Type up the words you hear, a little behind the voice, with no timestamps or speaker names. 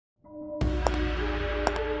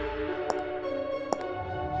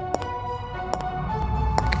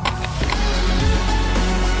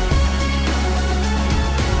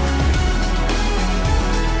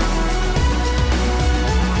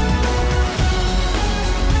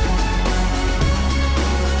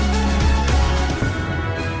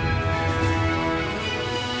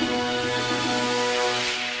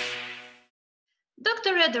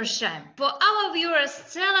Edersheim, for our viewers,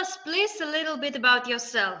 tell us please a little bit about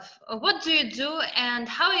yourself. What do you do and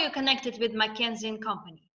how are you connected with McKinsey&Co?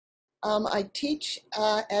 I teach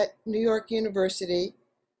at New York University,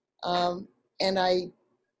 and I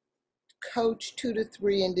coach 2 to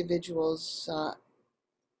 3 individuals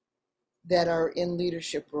that are in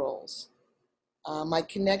leadership roles. My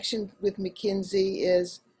connection with McKinsey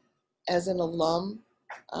is as an alum.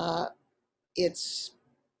 It's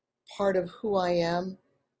part of who I am,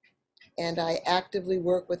 and I actively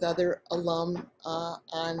work with other alum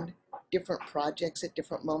on different projects at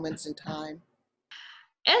different moments in time.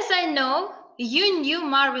 As I know, you knew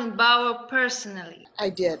Marvin Bower personally. I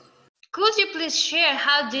did. Could you please share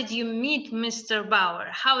how did you meet Mr. Bower,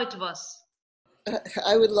 how it was?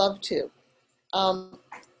 I would love to.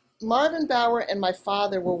 Marvin Bower and my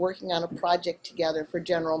father were working on a project together for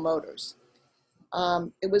General Motors.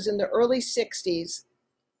 It was in the early 60s,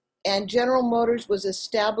 and General Motors was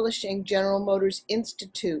establishing General Motors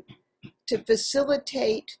Institute to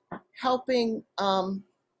facilitate helping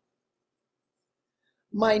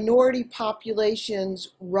minority populations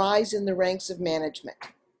rise in the ranks of management.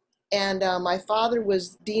 And my father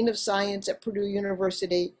was Dean of Science at Purdue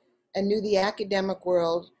University and knew the academic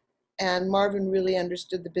world, and Marvin really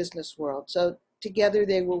understood the business world. So together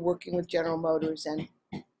they were working with General Motors, and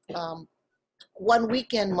one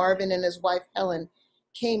weekend Marvin and his wife Helen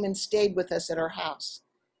came and stayed with us at our house.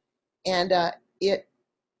 And it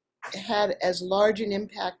had as large an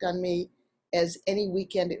impact on me as any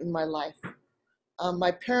weekend in my life.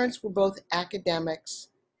 My parents were both academics,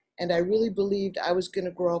 and I really believed I was going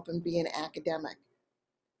to grow up and be an academic.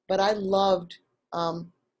 But I loved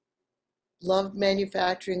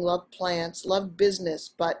manufacturing, loved plants, loved business,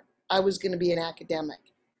 but I was going to be an academic.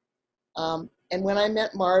 And when I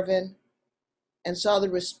met Marvin and saw the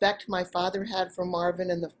respect my father had for Marvin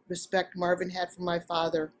and the respect Marvin had for my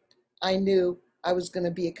father, I knew I was going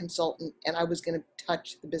to be a consultant and I was going to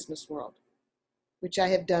touch the business world, which I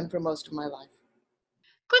have done for most of my life.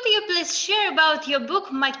 Could you please share about your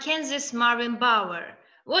book, Mackenzie's Marvin Bower?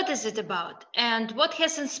 What is it about, and what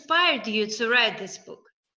has inspired you to write this book?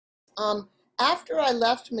 After I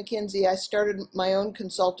left McKinsey, I started my own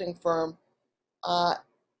consulting firm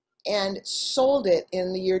and sold it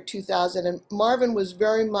in the year 2000. And Marvin was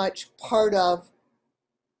very much part of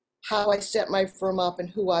how I set my firm up and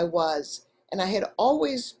who I was. And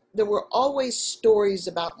there were always stories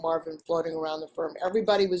about Marvin floating around the firm.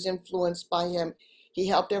 Everybody was influenced by him. He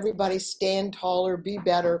helped everybody stand taller, be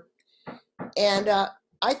better. And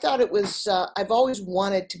I thought it was, I've always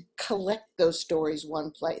wanted to collect those stories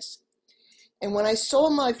one place. And when I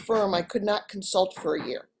sold my firm, I could not consult for a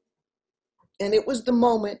year. And it was the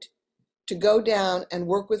moment to go down and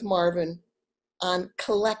work with Marvin on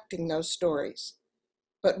collecting those stories.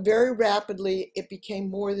 But very rapidly, it became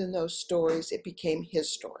more than those stories. It became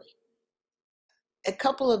his story. A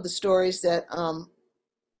couple of the stories that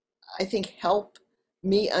I think help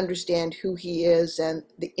me understand who he is and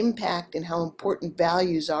the impact and how important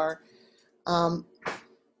values are.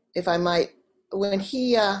 If I might, when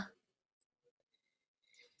he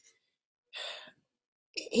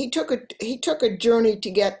took a journey to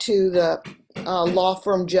get to the law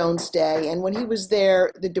firm Jones Day, and when he was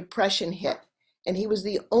there, the Depression hit, and he was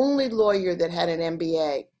the only lawyer that had an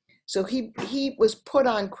MBA. So he was put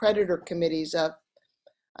on creditor committees of,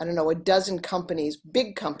 I don't know, a dozen companies,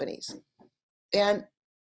 big companies. And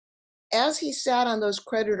as he sat on those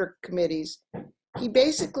creditor committees, he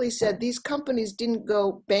basically said these companies didn't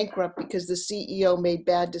go bankrupt because the CEO made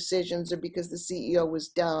bad decisions or because the CEO was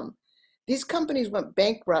dumb. These companies went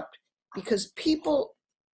bankrupt because people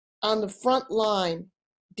on the front line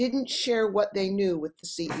didn't share what they knew with the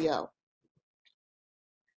CEO.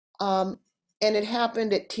 And it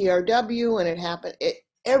happened at TRW, and it happened at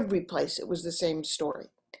every place. It was the same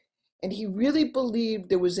story. And he really believed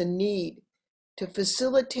there was a need to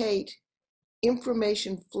facilitate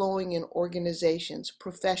information flowing in organizations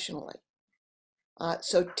professionally.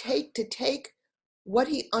 So take what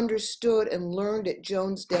he understood and learned at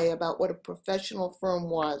Jones Day about what a professional firm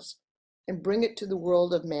was and bring it to the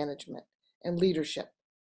world of management and leadership.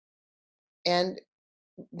 And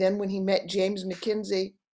then when he met James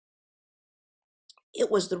McKinsey, it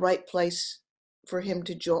was the right place for him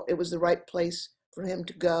to join. It was the right place for him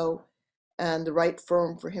to go and the right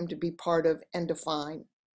firm for him to be part of and define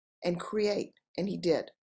and create. And he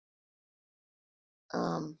did.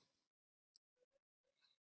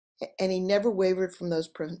 And he never wavered from those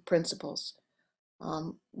principles.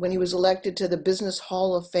 When he was elected to the Business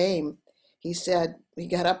Hall of Fame, he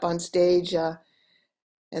got up on stage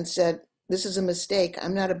and said, "This is a mistake.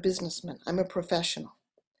 I'm not a businessman. I'm a professional."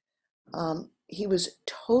 he was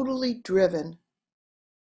totally driven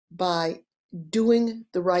by doing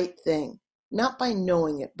the right thing, not by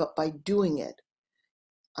knowing it, but by doing it.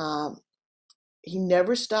 He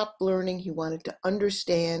never stopped learning. He wanted to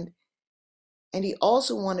understand, and he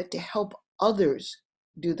also wanted to help others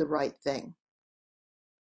do the right thing.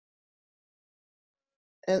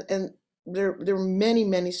 And there are many,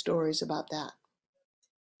 many stories about that.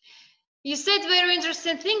 You said very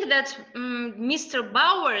interesting thing that Mr.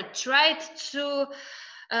 Bower tried to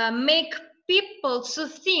make people to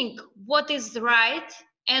think what is right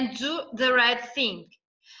and do the right thing.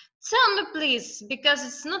 Tell me, please, because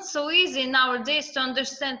it's not so easy nowadays to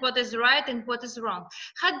understand what is right and what is wrong.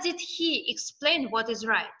 How did he explain what is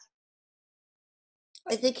right?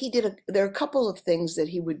 I think he did. There are a couple of things that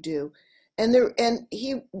he would do, and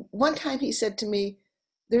one time he said to me,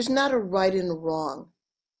 "There's not a right and a wrong.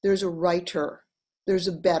 There's a righter. There's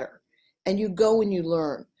a better, and you go and you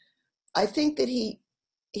learn." I think that he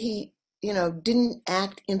didn't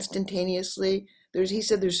act instantaneously. He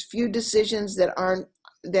said there's few decisions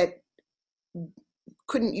that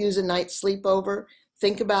couldn't use a night's sleep over.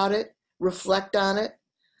 Think about it, reflect on it.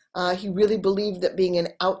 He really believed that being an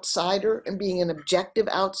outsider and being an objective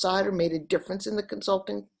outsider made a difference in the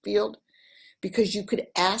consulting field, because you could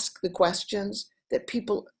ask the questions that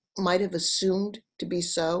people might have assumed to be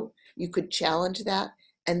so. You could challenge that,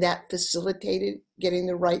 and that facilitated getting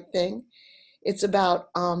the right thing. It's about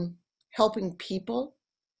helping people.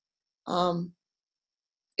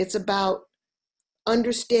 It's about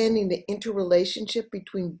understanding the interrelationship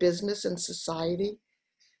between business and society.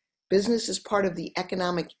 Business is part of the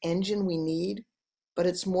economic engine we need, but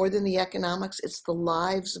it's more than the economics. It's the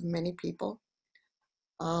lives of many people.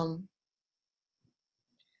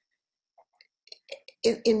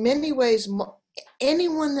 In many ways,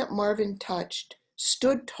 anyone that Marvin touched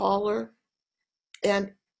stood taller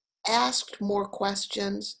and asked more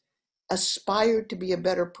questions, aspired to be a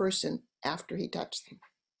better person after he touched them.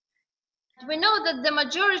 We know that the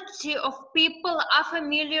majority of people are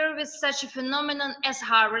familiar with such a phenomenon as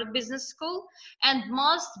Harvard Business School, and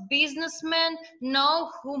most businessmen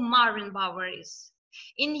know who Marvin Bower is.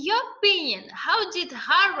 In your opinion, how did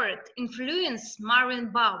Harvard influence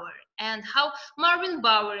Marvin Bower, and how Marvin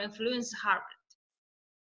Bower influenced Harvard?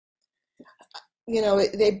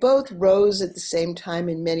 They both rose at the same time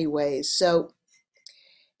in many ways. So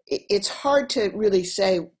it's hard to really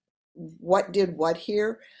say what did what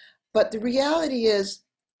here. But the reality is,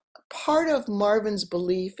 part of Marvin's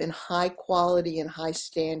belief in high quality and high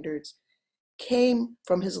standards came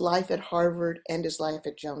from his life at Harvard and his life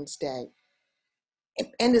at Jones Day,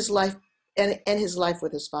 and his life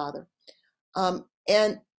with his father.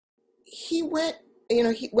 And he went,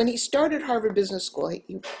 when he started Harvard Business School,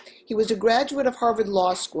 he was a graduate of Harvard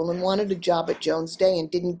Law School and wanted a job at Jones Day and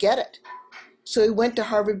didn't get it. So he went to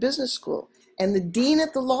Harvard Business School. And the dean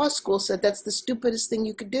at the law school said, "That's the stupidest thing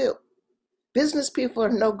you could do. Business people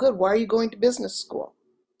are no good. Why are you going to business school?"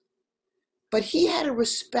 But he had a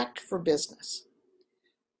respect for business.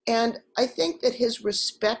 And I think that his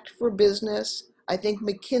respect for business, I think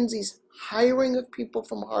McKinsey's hiring of people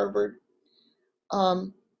from Harvard,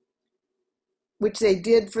 which they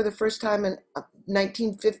did for the first time in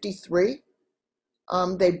 1953.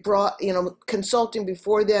 They brought, consulting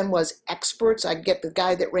before then was experts. I'd get the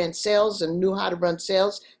guy that ran sales and knew how to run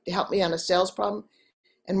sales to help me on a sales problem.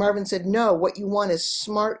 And Marvin said, "No, what you want is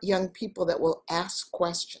smart young people that will ask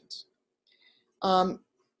questions."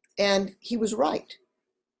 And he was right.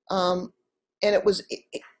 And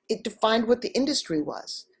it defined what the industry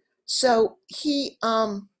was. So he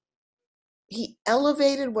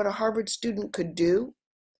elevated what a Harvard student could do.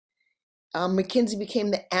 McKinsey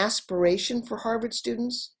became the aspiration for Harvard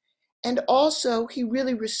students. And also, he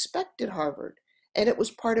really respected Harvard, and it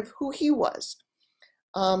was part of who he was.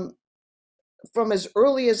 From as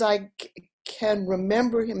early as I can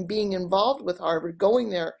remember him being involved with Harvard,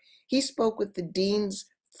 going there, he spoke with the deans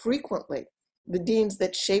frequently, the deans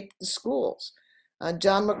that shaped the schools.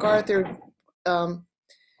 John MacArthur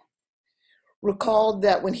recalled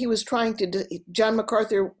that when he was John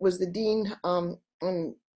MacArthur was the dean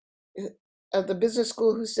of the business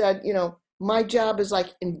school, who said, "My job is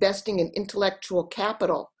like investing in intellectual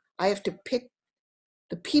capital. I have to pick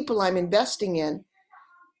the people I'm investing in."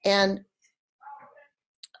 And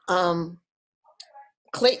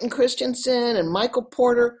Clayton Christensen and Michael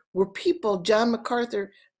Porter were people John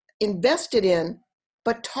MacArthur invested in,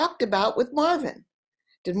 but talked about with Marvin.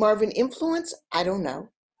 Did Marvin influence? I don't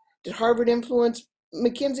know. Did Harvard influence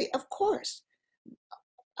McKinsey? Of course.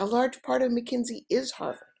 A large part of McKinsey is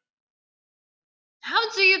Harvard.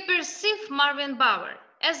 How do you perceive Marvin Bower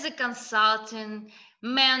as a consultant,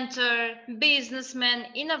 mentor, businessman,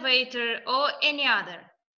 innovator, or any other?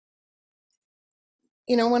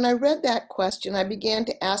 When I read that question, I began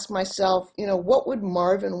to ask myself, what would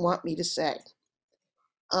Marvin want me to say?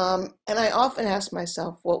 And I often ask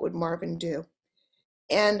myself, what would Marvin do?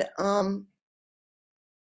 And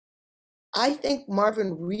I think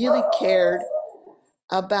Marvin really cared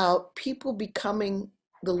about people becoming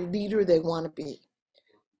the leader they want to be.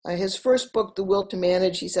 His first book, The Will to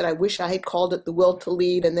Manage, he said, I wish I had called it The Will to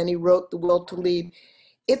Lead, and then he wrote The Will to Lead.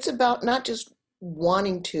 It's about not just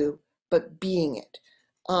wanting to, but being it.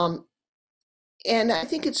 And I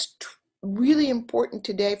think it's really important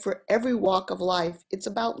today for every walk of life. It's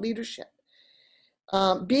about leadership.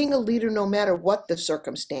 Being a leader no matter what the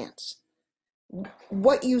circumstance.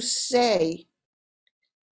 What you say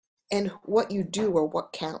and what you do are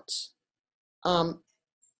what counts.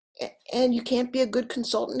 And you can't be a good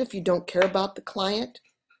consultant if you don't care about the client.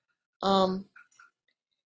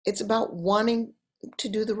 It's about wanting to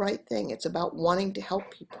do the right thing. It's about wanting to help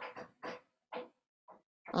people.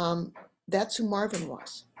 That's who Marvin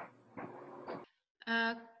was.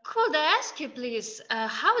 Could I ask you, please,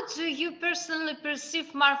 how do you personally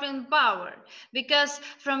perceive Marvin Bower? Because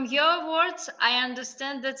from your words, I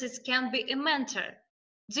understand that it can be a mentor.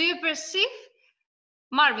 Do you perceive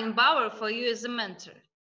Marvin Bower for you as a mentor?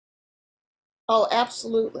 Oh,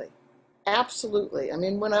 absolutely. Absolutely. I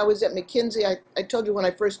mean, when I was at McKinsey, I told you when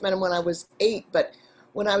I first met him when I was 8, but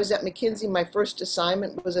when I was at McKinsey, my first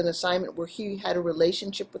assignment was an assignment where he had a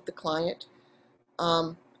relationship with the client.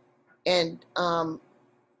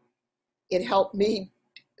 It helped me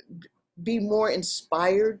be more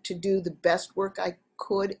inspired to do the best work I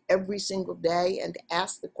could every single day and to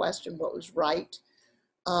ask the question what was right.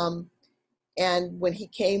 And when he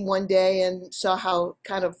came one day and saw how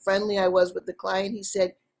kind of friendly I was with the client, he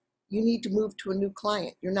said, you need to move to a new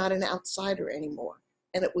client. You're not an outsider anymore.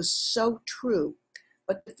 And it was so true.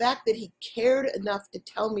 But the fact that he cared enough to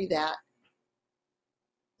tell me that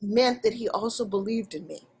meant that he also believed in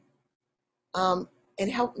me and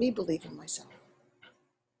helped me believe in myself.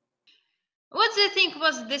 What do you think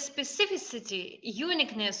was the specificity,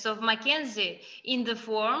 uniqueness of McKinsey in the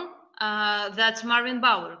form that Marvin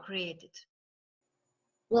Bower created?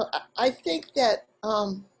 Well, I think that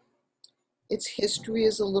its history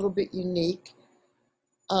is a little bit unique.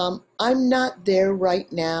 I'm not there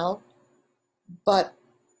right now, but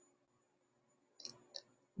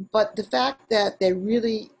the fact that they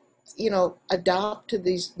really, adopt to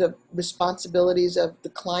the responsibilities of the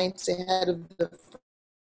clients ahead of the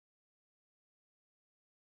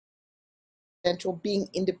central, being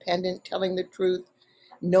independent, telling the truth,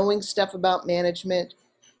 knowing stuff about management,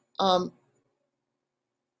 the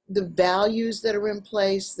values that are in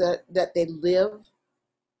place that they live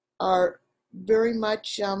are very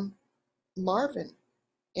much Marvin.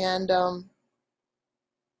 And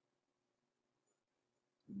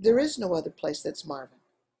there is no other place that's Marvin.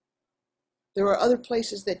 There are other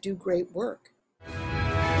places that do great work.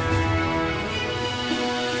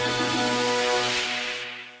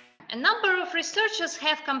 A number of researchers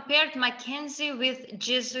have compared McKinsey with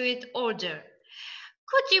Jesuit order.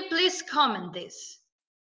 Could you please comment this?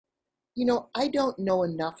 I don't know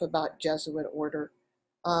enough about Jesuit order.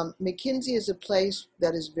 McKinsey is a place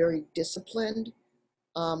that is very disciplined,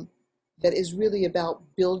 that is really about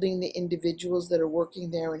building the individuals that are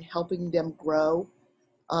working there and helping them grow.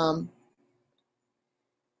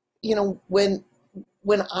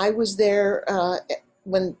 When I was there,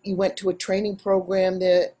 when you went to a training program,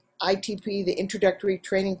 the ITP, the introductory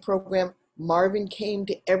training program, Marvin came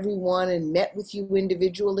to everyone and met with you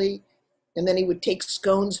individually, and then he would take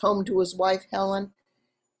scones home to his wife, Helen.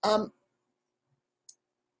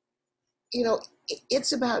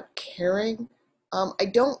 It's about caring. I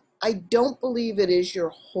don't believe it is your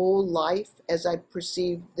whole life as I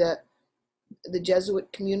perceive that the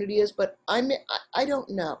Jesuit community is, but I don't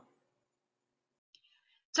know.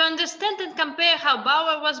 To understand and compare how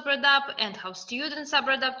Bower was brought up and how students are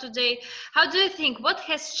brought up today, how do you think, what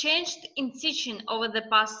has changed in teaching over the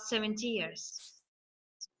past 70 years?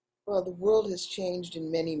 Well, the world has changed in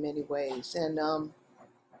many, many ways. And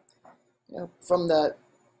from the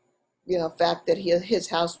fact that his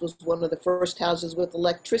house was one of the first houses with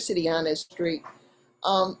electricity on his street.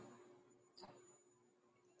 But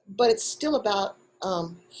it's still about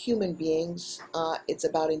human beings. It's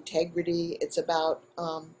about integrity. It's about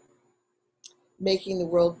making the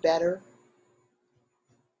world better.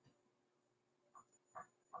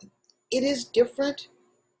 It is different,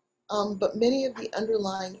 but many of the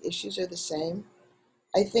underlying issues are the same.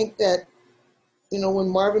 I think that, when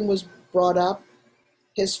Marvin was brought up,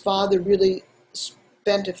 his father really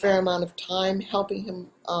spent a fair amount of time helping him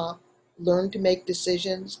learn to make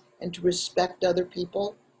decisions and to respect other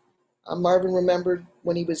people. Marvin remembered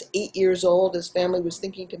when he was 8 years old, his family was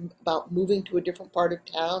thinking about moving to a different part of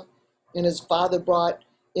town, and his father brought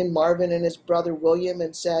in Marvin and his brother William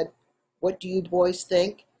and said, "What do you boys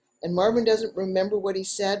think?" And Marvin doesn't remember what he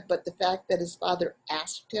said, but the fact that his father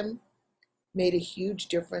asked him made a huge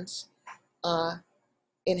difference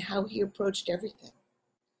in how he approached everything.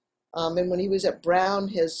 And when he was at Brown,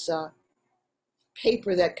 his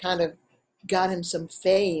paper that kind of got him some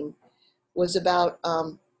fame was about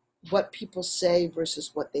what people say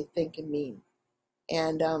versus what they think and mean.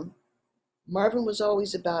 And Marvin was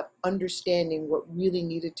always about understanding what really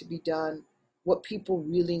needed to be done, what people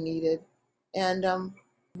really needed. And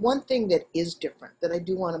one thing that is different that I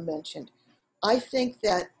do want to mention, I think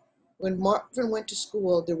that when Marvin went to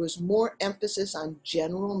school, there was more emphasis on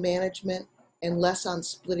general management and less on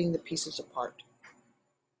splitting the pieces apart.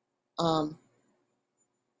 And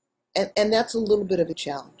that's a little bit of a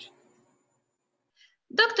challenge.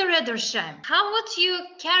 Dr. Edersheim, how would you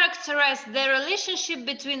characterize the relationship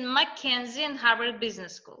between McKinsey and Harvard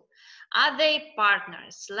Business School? Are they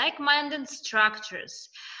partners, like-minded structures?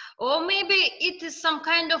 Or maybe it is some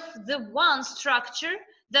kind of the one structure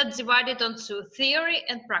that's divided into theory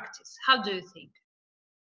and practice? How do you think?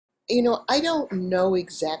 You know, I don't know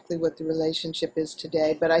exactly what the relationship is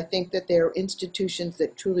today, but I think that there are institutions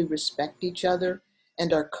that truly respect each other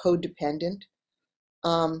and are codependent.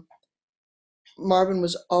 Marvin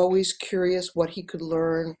was always curious what he could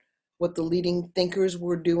learn, what the leading thinkers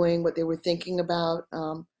were doing, what they were thinking about.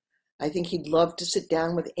 I think he'd love to sit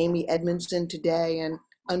down with Amy Edmondson today and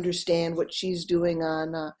understand what she's doing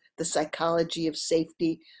on the psychology of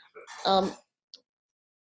safety. And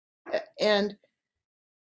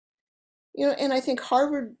I think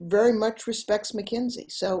Harvard very much respects McKinsey.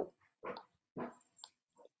 So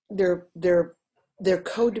they're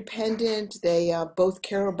codependent. They both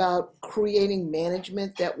care about creating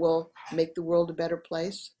management that will make the world a better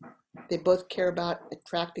place. They both care about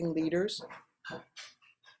attracting leaders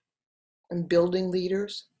and building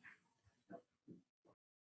leaders.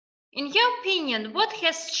 In your opinion, what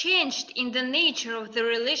has changed in the nature of the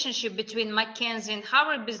relationship between McKinsey and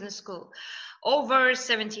Harvard Business School over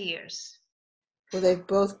 70 years? Well, they've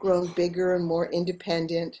both grown bigger and more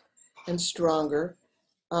independent and stronger.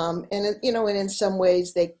 And in some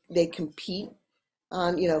ways they compete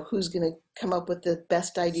on, who's going to come up with the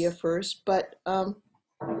best idea first. But I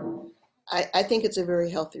think it's a very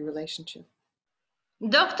healthy relationship.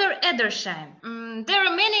 Dr. Edersheim, there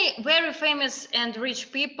are many very famous and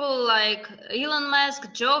rich people like Elon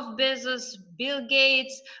Musk, Jeff Bezos, Bill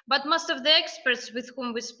Gates, but most of the experts with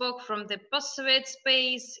whom we spoke from the post-Soviet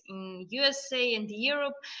space in USA and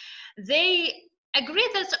Europe, they agree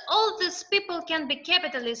that all these people can be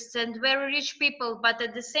capitalists and very rich people, but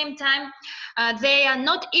at the same time, they are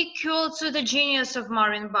not equal to the genius of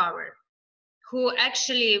Marvin Bower, who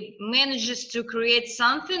actually manages to create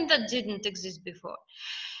something that didn't exist before.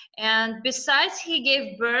 And besides, he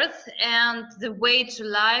gave birth and the way to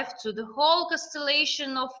life to the whole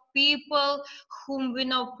constellation of people whom we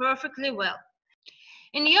know perfectly well.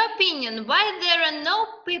 In your opinion, why there are no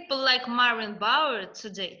people like Marvin Bower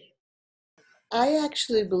today? I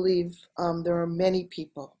actually believe there are many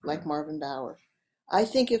people like Marvin Bower. I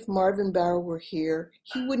think if Marvin Bower were here,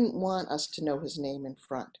 he wouldn't want us to know his name in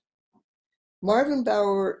front. Marvin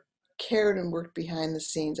Bower cared and worked behind the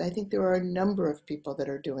scenes. I think there are a number of people that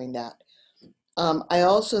are doing that. I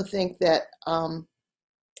also think that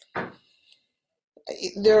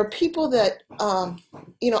there are people that, I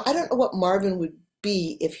don't know what Marvin would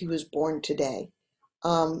be if he was born today.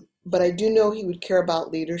 But I do know he would care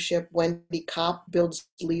about leadership. Wendy Kopp builds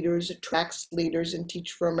leaders, attracts leaders, and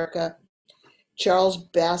Teach for America. Charles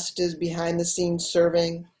Best is behind the scenes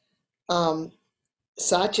serving.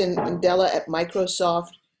 Satya Nadella at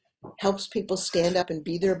Microsoft helps people stand up and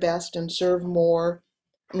be their best and serve more.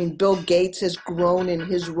 I mean, Bill Gates has grown in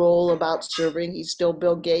his role about serving. He's still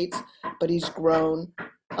Bill Gates, but he's grown.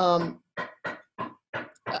 I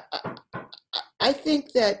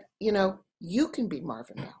think that, you can be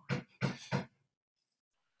Marvin Bower.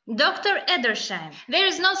 Dr. Edersheim, there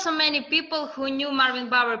is not so many people who knew Marvin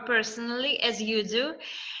Bower personally as you do.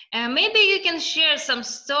 Maybe you can share some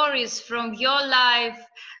stories from your life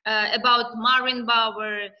about Marvin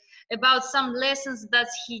Bower, about some lessons that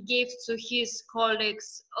he gave to his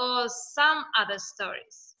colleagues, or some other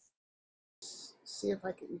stories. See if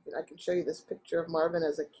I can show you this picture of Marvin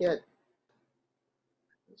as a kid.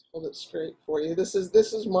 Let's hold it straight for you. This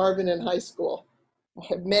is Marvin in high school. I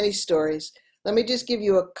have many stories. Let me just give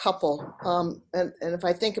you a couple, and if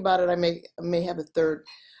I think about it, I may have a third.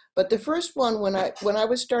 But the first one, when I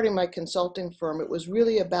was starting my consulting firm, it was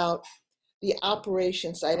really about the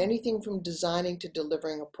operation side, anything from designing to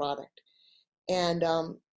delivering a product. And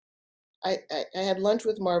I had lunch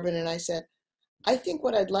with Marvin, and I said, I think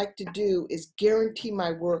what I'd like to do is guarantee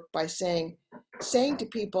my work by saying to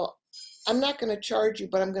people, I'm not going to charge you,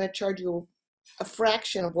 but I'm going to charge you a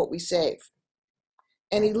fraction of what we save.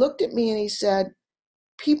 And he looked at me and he said,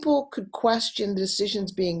 people could question the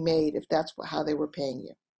decisions being made if that's how they were paying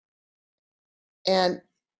you. And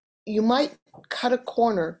you might cut a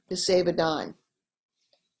corner to save a dime.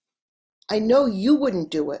 I know you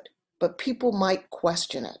wouldn't do it, but people might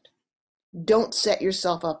question it. Don't set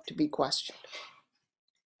yourself up to be questioned.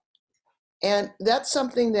 And that's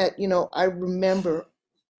something that, I remember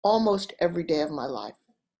almost every day of my life.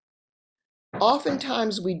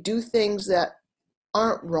 Oftentimes we do things that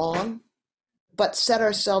aren't wrong, but set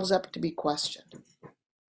ourselves up to be questioned.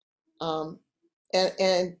 And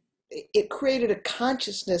it created a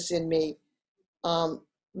consciousness in me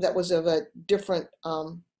that was of a different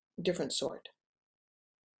sort.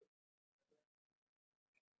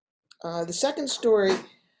 The second story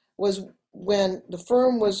was when the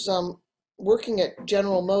firm was working at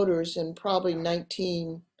General Motors in probably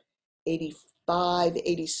 1985,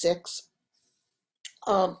 86.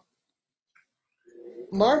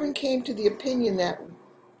 Marvin came to the opinion that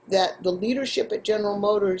the leadership at General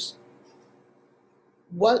Motors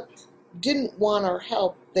didn't want our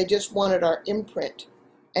help; they just wanted our imprint,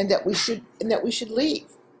 and that we should leave.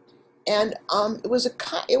 And it was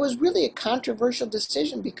really a controversial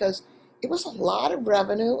decision because it was a lot of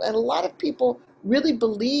revenue, and a lot of people really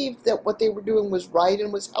believed that what they were doing was right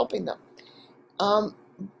and was helping them.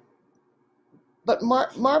 But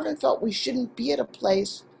Marvin felt we shouldn't be at a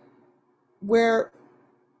place where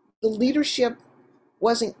the leadership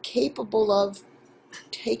wasn't capable of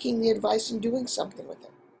taking the advice and doing something with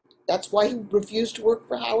it. That's why he refused to work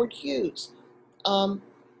for Howard Hughes. And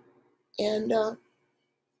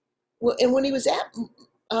when he was at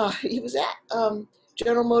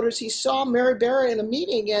General Motors, he saw Mary Barra in a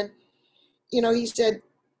meeting, and he said,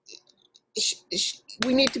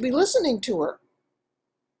 we need to be listening to her.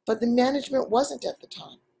 But the management wasn't at the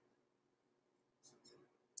time.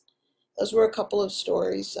 Those were a couple of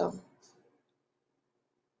stories.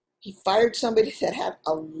 He fired somebody that had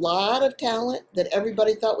a lot of talent, that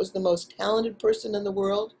everybody thought was the most talented person in the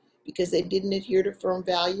world because they didn't adhere to firm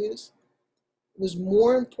values. It was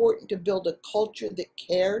more important to build a culture that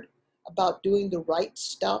cared about doing the right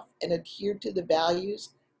stuff and adhered to the values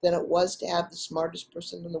than it was to have the smartest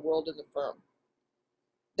person in the world in the firm.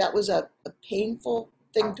 That was a painful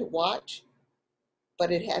thing to watch,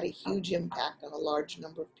 but it had a huge impact on a large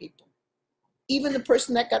number of people. Even the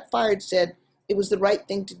person that got fired said it was the right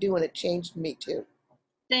thing to do, and it changed me too.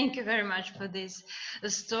 Thank you very much for these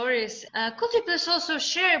stories. Could you please also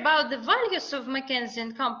share about the values of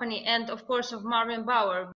McKinsey & Company and, of course, of Marvin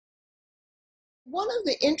Bower? One of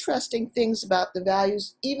the interesting things about the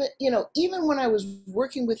values, even when I was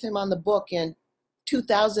working with him on the book in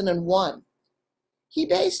 2001, he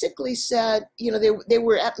basically said, they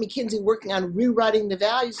were at McKinsey working on rewriting the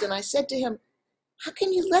values, and I said to him, how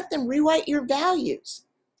can you let them rewrite your values?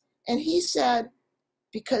 And he said,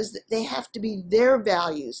 because they have to be their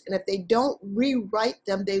values, and if they don't rewrite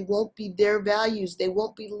them, they won't be their values. They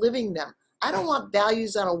won't be living them. I don't want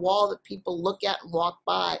values on a wall that people look at and walk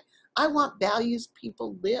by. I want values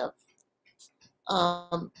people live.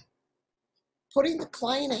 Putting the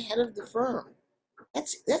client ahead of the firm,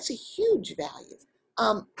 that's a huge value.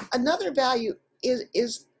 Another value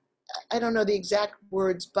is I don't know the exact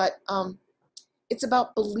words, but it's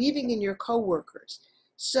about believing in your coworkers.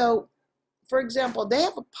 So, for example, they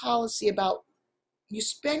have a policy about you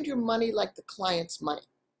spend your money like the client's money,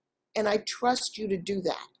 and I trust you to do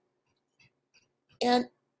that. And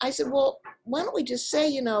I said, well, why don't we just say,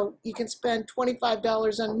 you can spend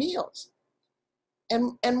 $25 on meals?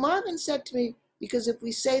 And Marvin said to me, because if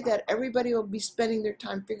we say that, everybody will be spending their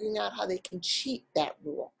time figuring out how they can cheat that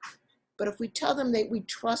rule. But if we tell them that we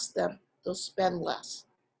trust them, they'll spend less.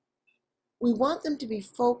 We want them to be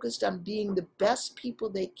focused on being the best people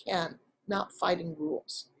they can, not fighting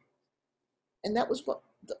rules. And that was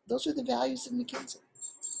those are the values of McKinsey.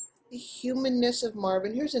 The humanness of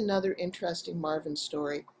Marvin. Here's another interesting Marvin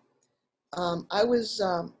story. I was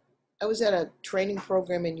at a training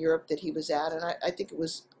program in Europe that he was at, and I think it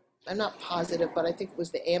was, I'm not positive, but I think it was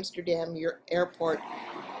the Amsterdam airport.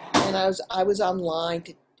 And I was online,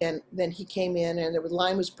 and then he came in, and the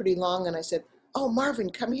line was pretty long, and I said, oh, Marvin,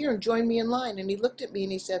 come here and join me in line. And he looked at me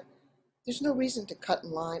and he said, there's no reason to cut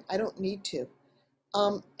in line. I don't need to.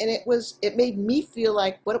 And it made me feel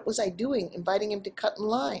like, what was I doing, inviting him to cut in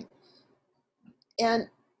line? And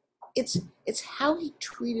it's how he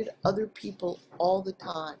treated other people all the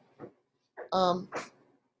time.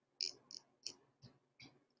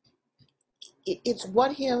 It's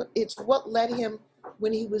what led him,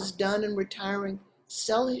 when he was done and retiring,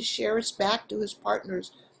 sell his shares back to his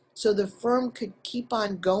partners so the firm could keep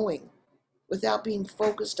on going without being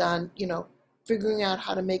focused on, figuring out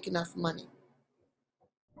how to make enough money.